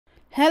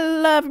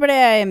Hello everybody,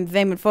 I am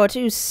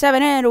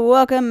Vayman427 and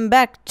welcome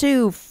back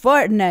to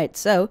Fortnite.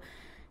 So,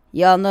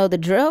 y'all know the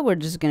drill, we're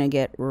just gonna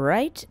get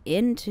right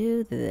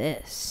into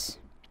this.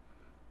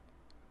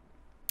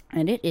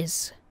 And it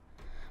is,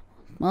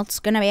 well,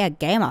 it's gonna be a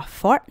game of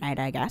Fortnite,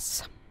 I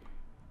guess.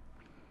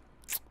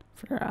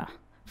 For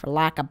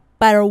lack of a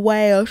better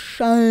way of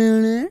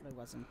saying it. It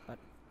wasn't, but...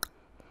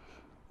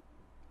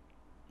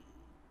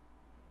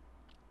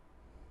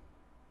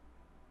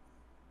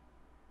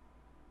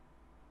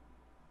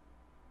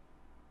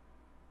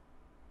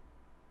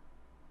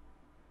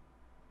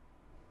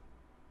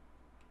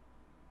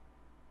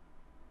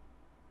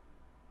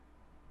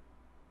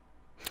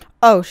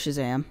 Oh,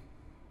 Shazam.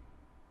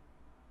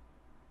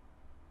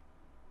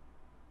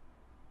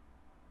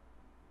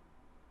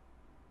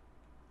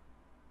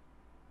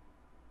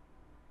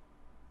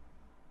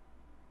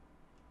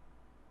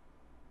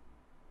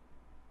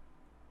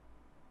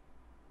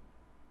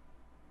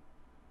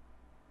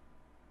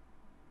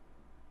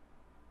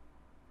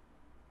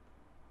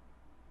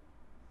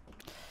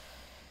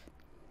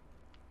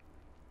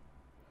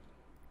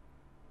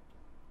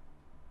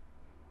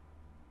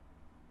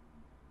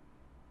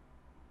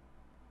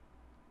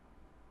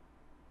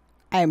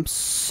 I am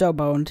so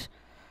boned.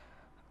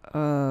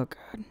 Oh,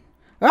 God.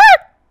 Ah!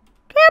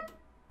 Yep.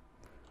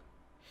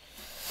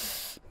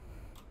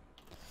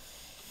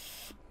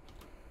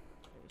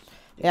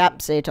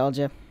 Yep, see, I told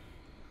you.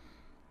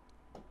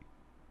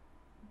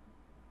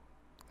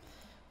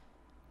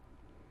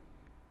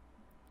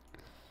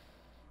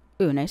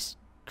 Ooh, nice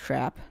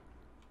trap.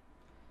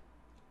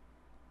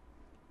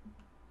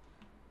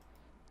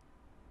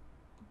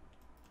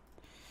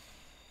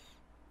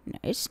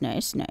 Nice,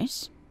 nice,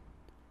 nice.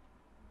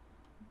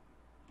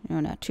 No,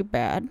 not too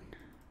bad.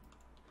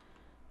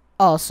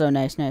 Also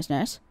nice, nice,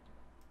 nice.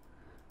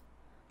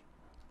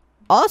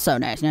 Also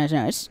nice, nice,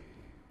 nice.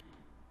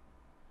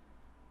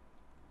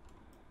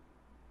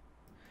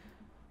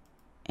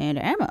 And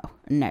ammo.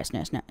 Nice,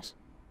 nice, nice.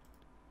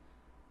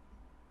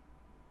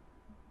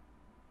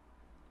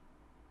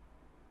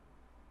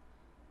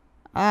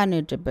 I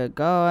need to be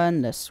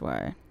going this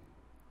way.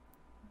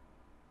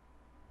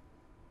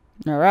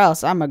 Or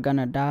else I'm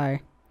gonna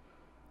die.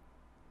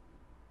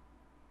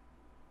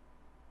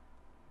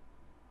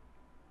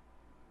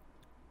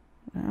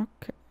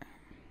 Okay.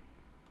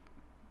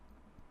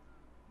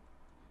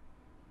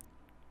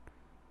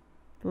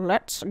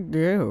 Let's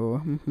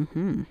go.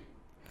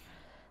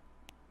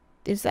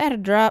 Is that a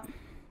drop?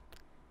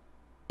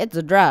 It's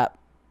a drop.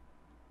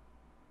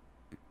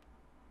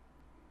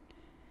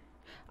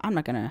 I'm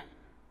not gonna...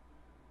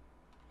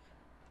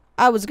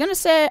 I was gonna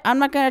say I'm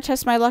not gonna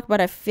test my luck, but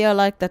I feel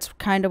like that's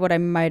kind of what I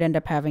might end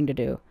up having to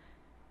do.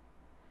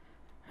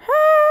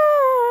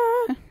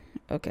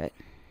 Okay.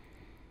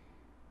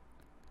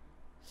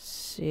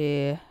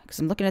 See, because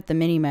I'm looking at the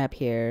mini map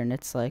here, and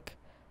it's like,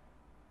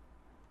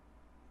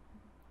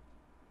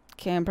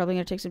 okay, I'm probably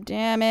gonna take some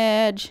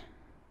damage.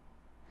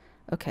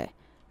 Okay,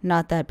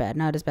 not that bad,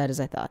 not as bad as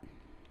I thought.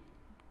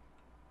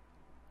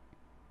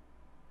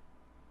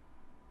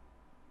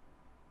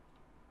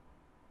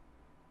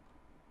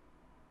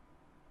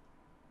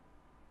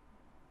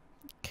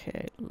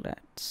 Okay,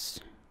 let's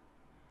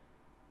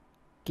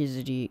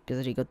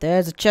gizzity go.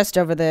 There's a chest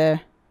over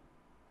there.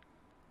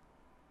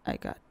 I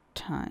got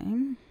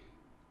time.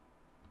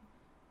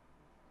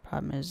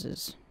 Problem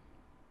is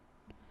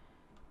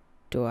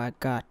do I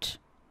got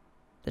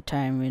the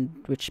time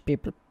in which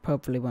people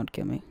hopefully won't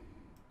kill me?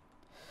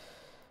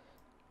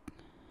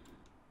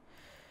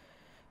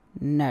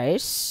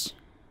 Nice.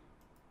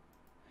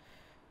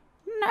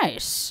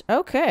 Nice.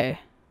 Okay.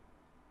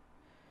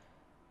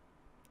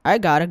 I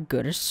got a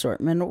good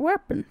assortment of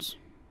weapons.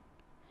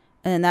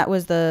 And that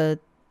was the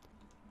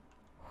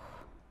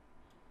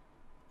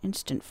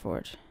instant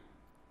fort.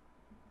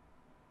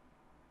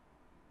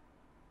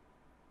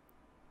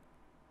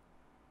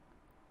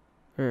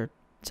 Or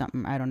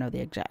something. I don't know the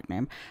exact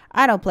name.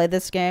 I don't play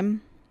this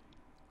game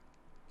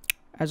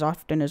as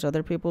often as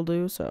other people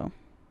do, so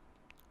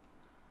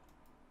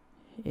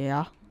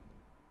yeah.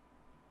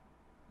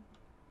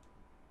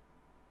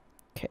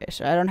 Okay,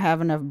 so I don't have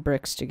enough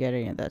bricks to get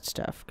any of that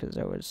stuff because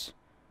there was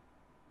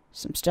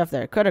some stuff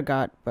that I could have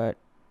got, but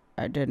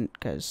I didn't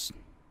because...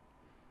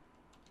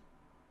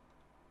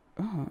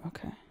 Oh,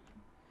 okay.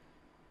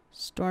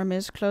 Storm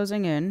is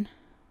closing in.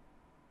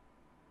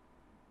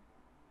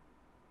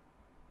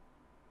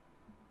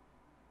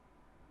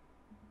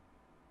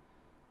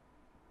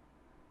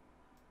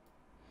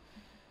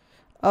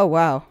 Oh,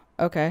 wow.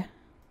 Okay.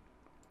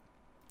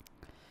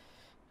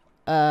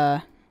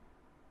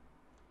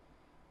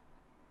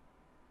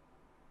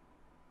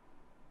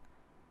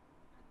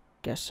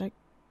 Guess I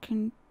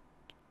can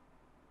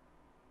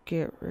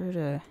get rid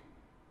of...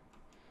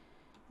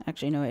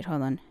 Actually, no, wait,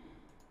 hold on.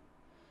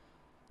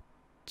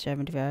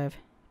 75,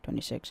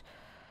 26.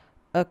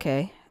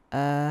 Okay,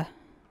 I'll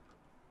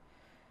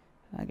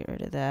get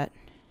rid of that.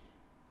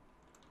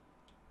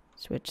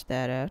 Switch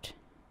that out.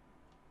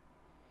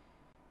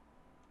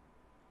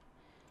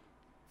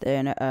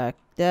 Then,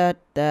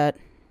 that.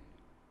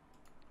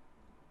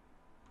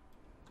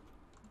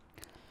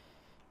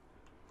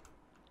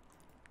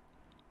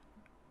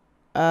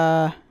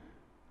 Uh.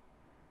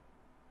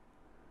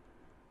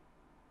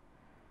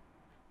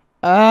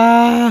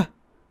 Ah.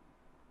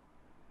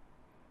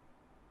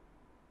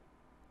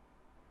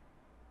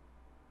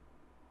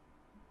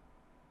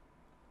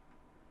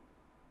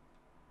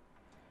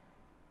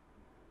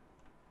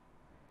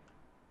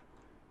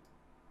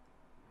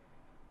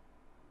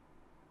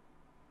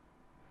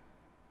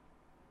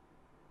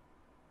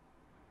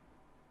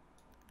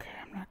 Okay,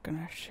 I'm not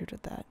gonna shoot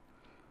at that.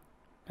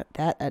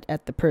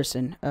 At the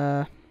person.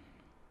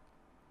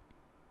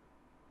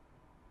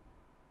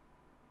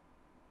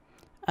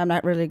 I'm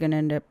not really gonna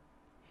end up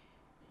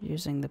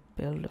using the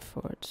builder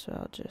for it, so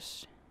I'll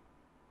just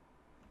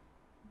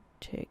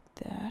take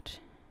that.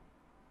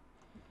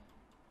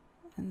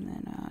 And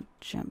then I'll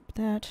jump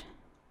that.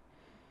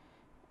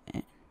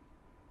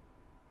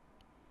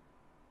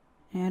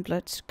 And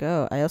let's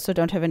go. I also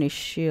don't have any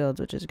shields,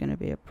 which is gonna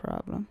be a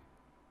problem.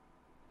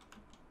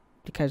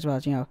 Because, well,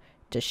 you know,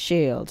 to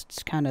shield,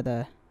 it's kind of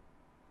the,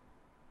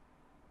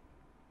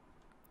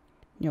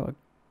 you know, a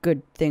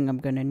good thing I'm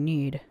gonna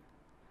need.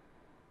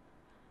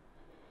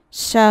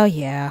 So,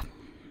 yeah.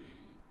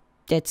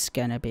 It's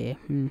gonna be.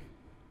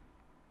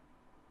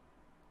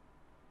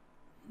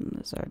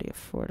 There's already a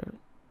fort.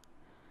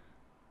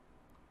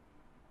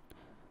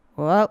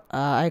 Well,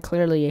 I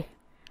clearly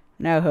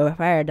know who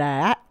fired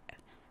that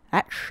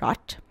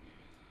shot.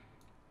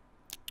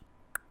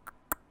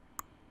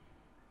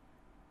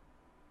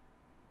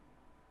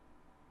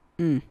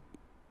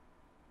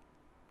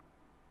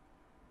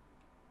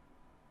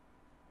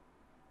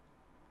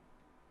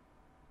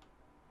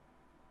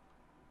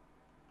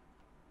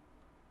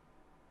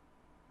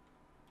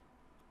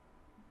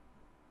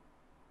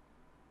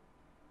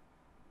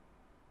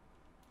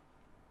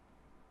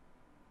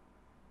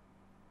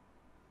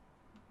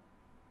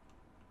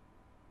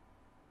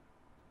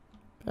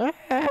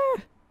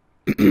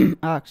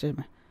 Oh, excuse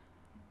me.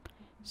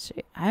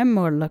 See, I'm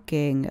more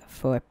looking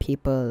for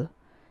people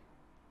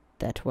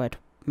that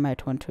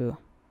might want to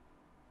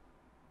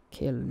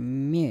kill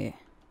me.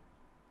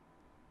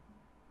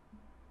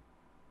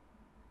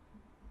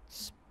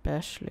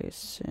 Especially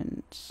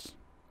since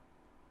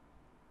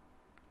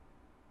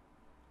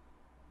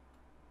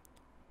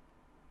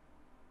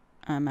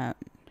I'm out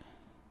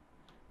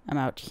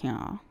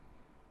here.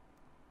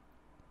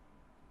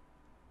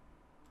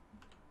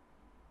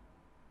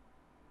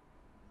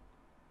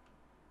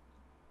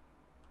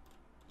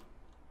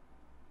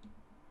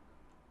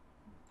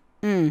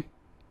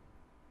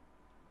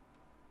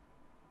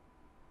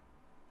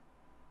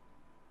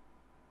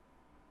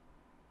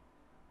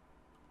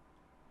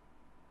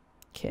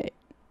 Okay.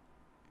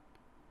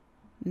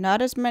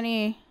 Not as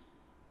many.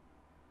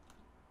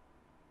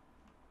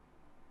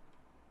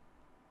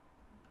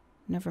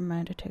 Never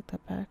mind, I take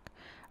that back.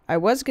 I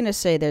was gonna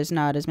say there's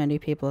not as many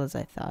people as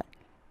I thought.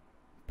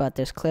 But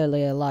there's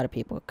clearly a lot of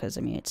people, because,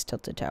 I mean, it's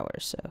Tilted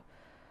Towers, so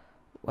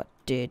what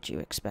did you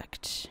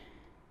expect?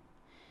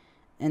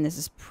 And this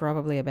is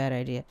probably a bad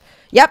idea.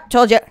 Yep,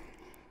 told you.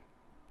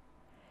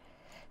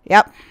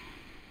 Yep.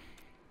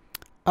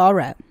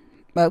 Alright.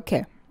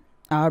 Okay.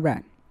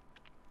 Alright.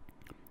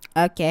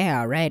 Okay,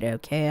 alright,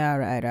 okay,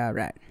 alright,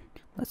 alright.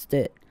 Let's do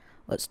it.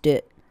 Let's do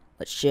it.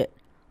 Let's shit.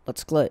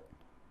 Let's glut.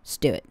 Let's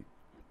do it.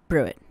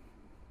 Brew it.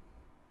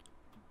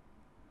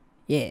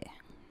 Yeah.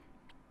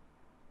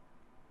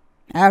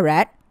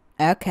 Alright.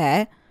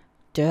 Okay.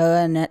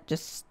 Doing it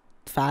just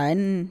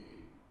fine.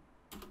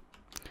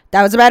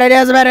 That was a bad idea,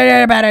 that was a bad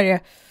idea, bad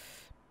idea.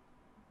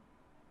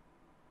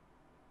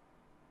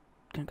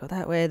 Gonna go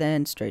that way,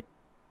 then straight.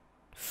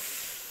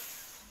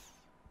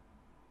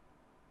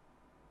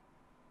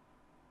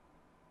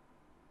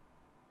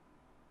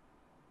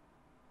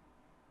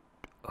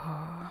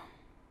 Oh.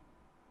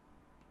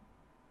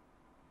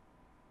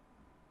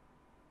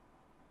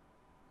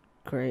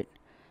 Great.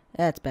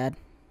 That's bad.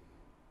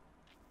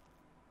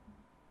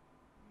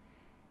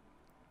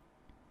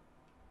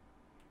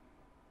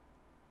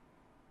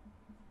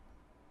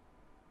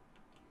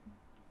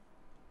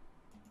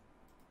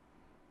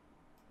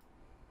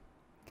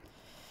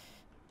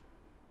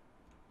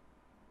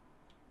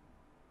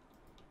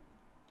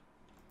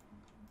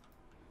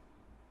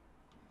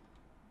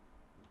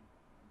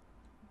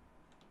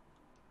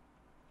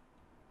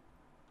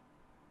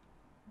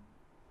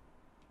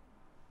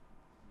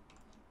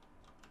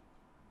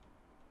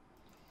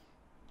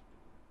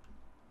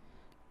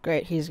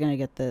 Great, he's gonna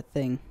get the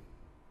thing.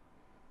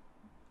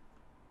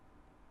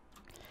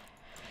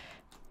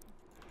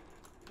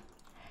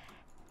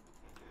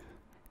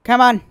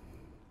 Come on.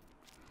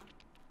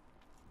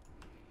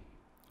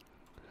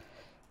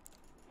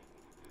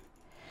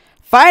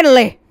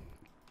 Finally!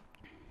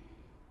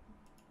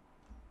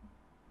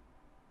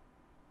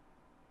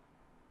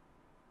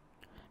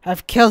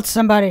 I've killed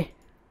somebody.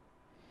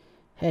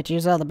 Had to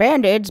use all the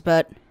band-aids,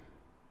 but...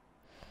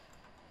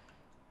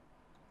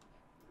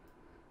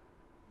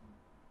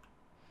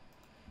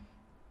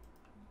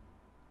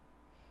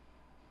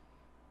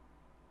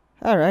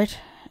 Alright,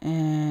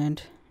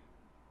 and...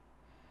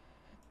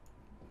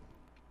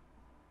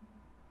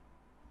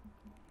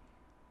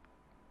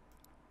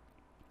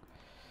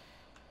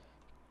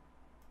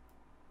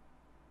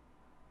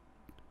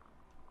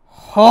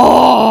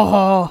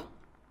 Oh!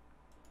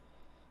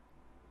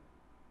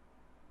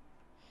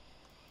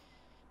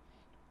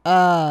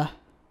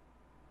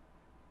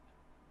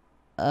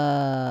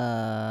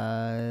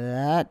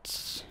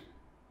 That's...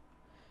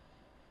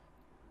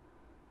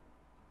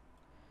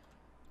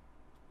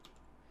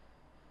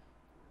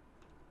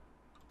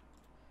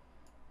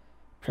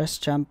 Press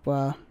jump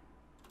while...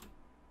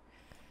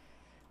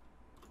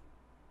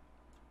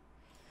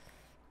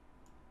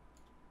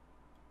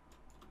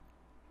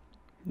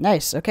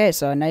 Nice. Okay,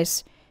 so a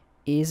nice,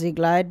 easy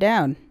glide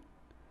down.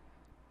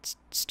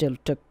 Still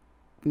took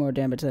more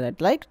damage than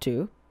I'd like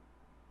to.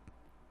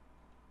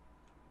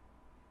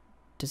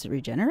 Does it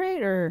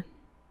regenerate, or...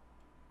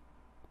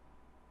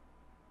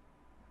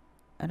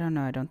 I don't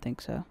know. I don't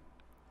think so.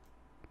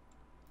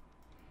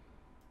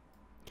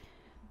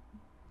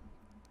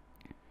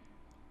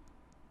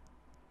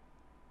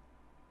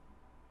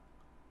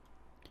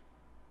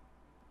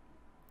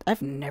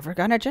 I've never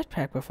gotten a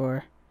jetpack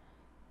before.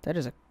 That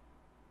is a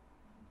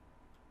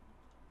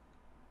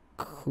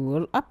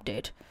cool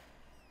update.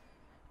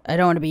 I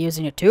don't want to be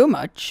using it too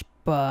much,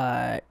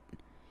 but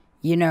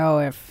you know,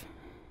 if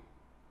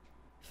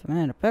I'm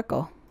in a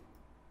pickle,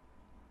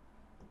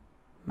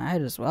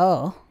 might as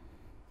well.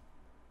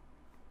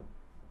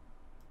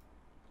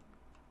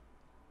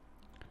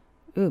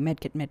 Ooh,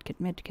 medkit, medkit,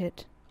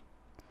 medkit.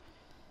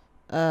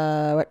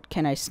 What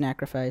can I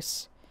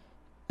sacrifice?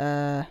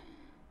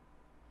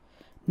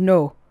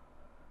 No.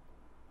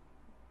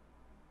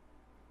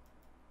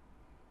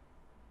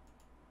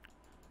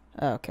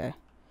 Okay.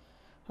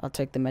 I'll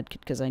take the medkit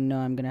because I know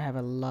I'm going to have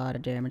a lot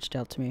of damage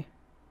dealt to me.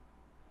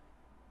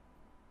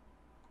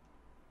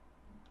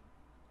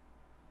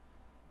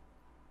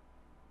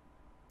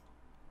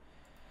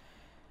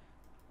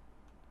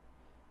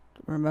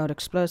 Remote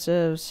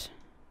explosives.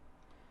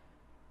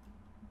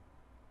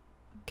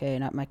 Okay,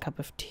 not my cup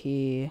of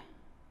tea.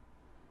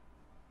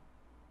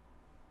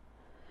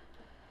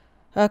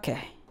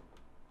 Okay.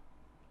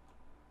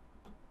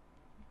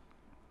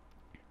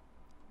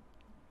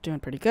 Doing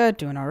pretty good,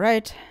 doing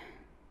alright.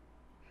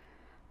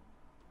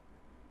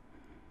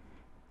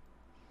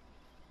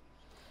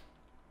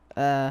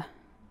 There,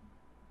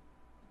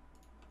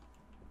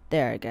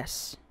 I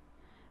guess.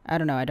 I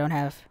don't know, I don't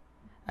have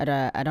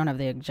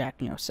the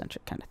exact,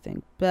 centric kind of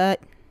thing, but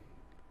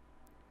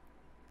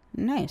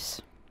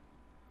nice.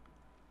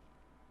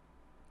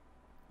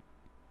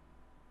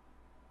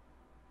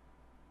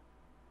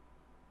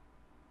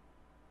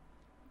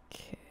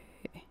 Okay.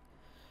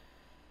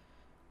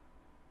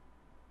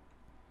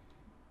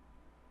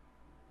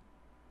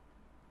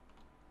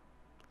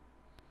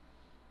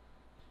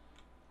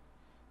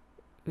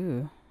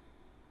 Ooh.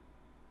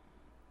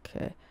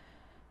 Okay.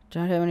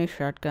 Don't have any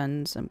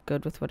shotguns. I'm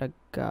good with what I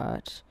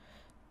got.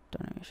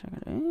 Don't have any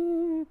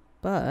shotguns.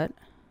 But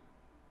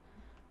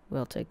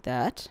we'll take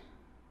that.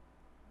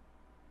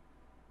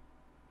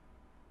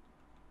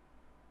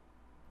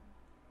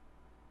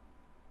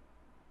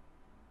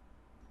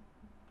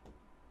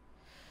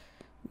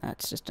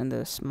 That's just in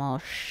the small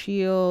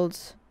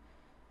shields.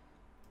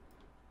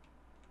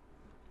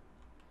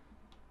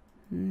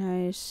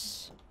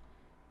 Nice.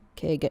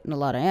 Okay, getting a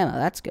lot of ammo.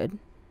 That's good.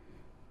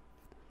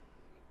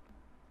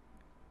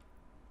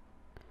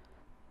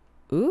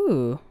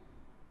 Ooh.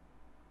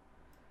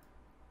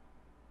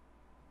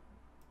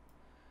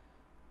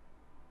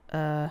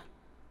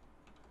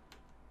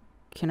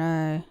 Can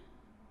I...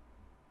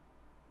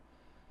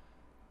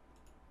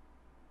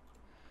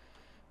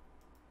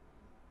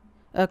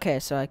 Okay,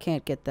 so I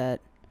can't get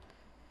that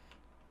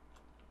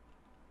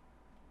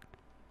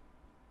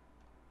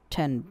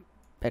 10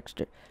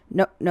 extra.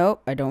 No, no,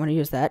 I don't want to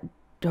use that.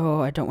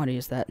 Oh, I don't want to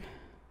use that.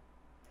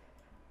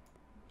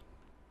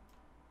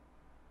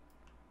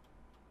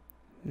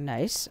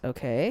 Nice,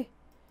 okay.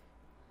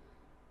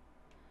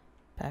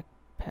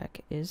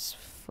 Backpack is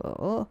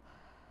full.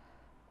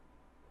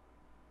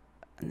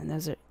 And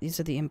then these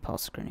are the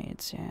impulse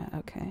grenades, yeah,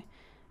 okay. And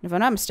if I'm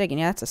not mistaken,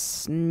 yeah, that's a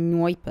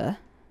sniper.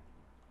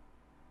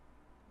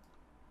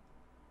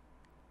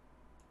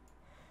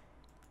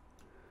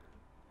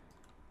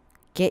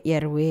 Get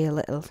your way,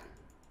 little...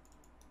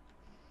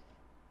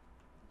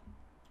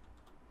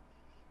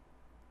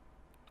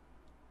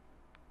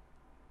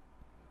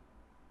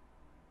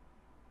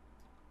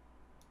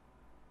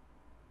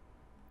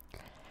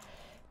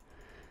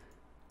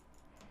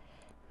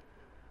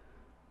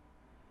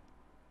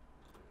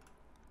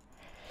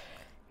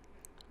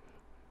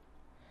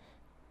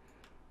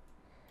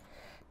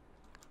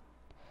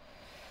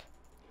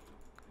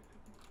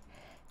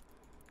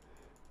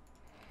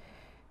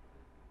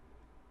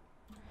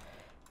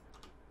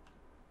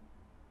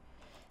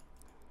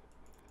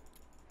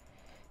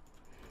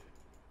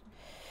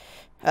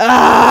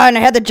 Ah, and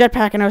I had the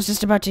jetpack and I was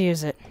just about to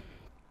use it.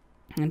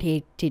 And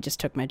he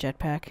just took my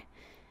jetpack.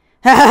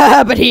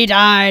 But he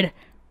died.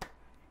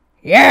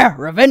 Yeah,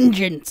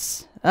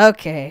 revengeance.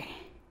 Okay.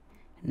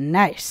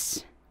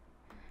 Nice.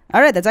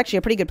 Alright, that's actually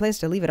a pretty good place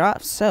to leave it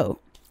off. So,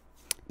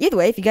 either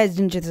way, if you guys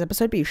did enjoy this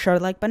episode, be sure to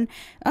like button.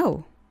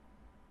 Oh.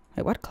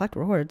 Wait, what? Collect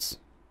rewards.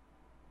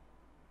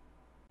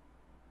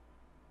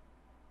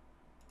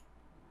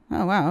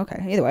 Oh, wow,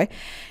 okay. Either way,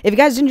 if you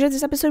guys enjoyed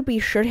this episode, be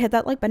sure to hit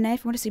that like button.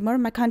 If you want to see more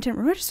of my content,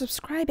 remember to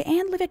subscribe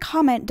and leave a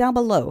comment down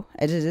below,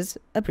 as it is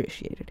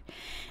appreciated.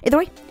 Either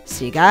way,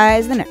 see you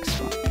guys in the next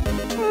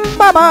one.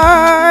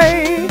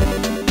 Bye-bye!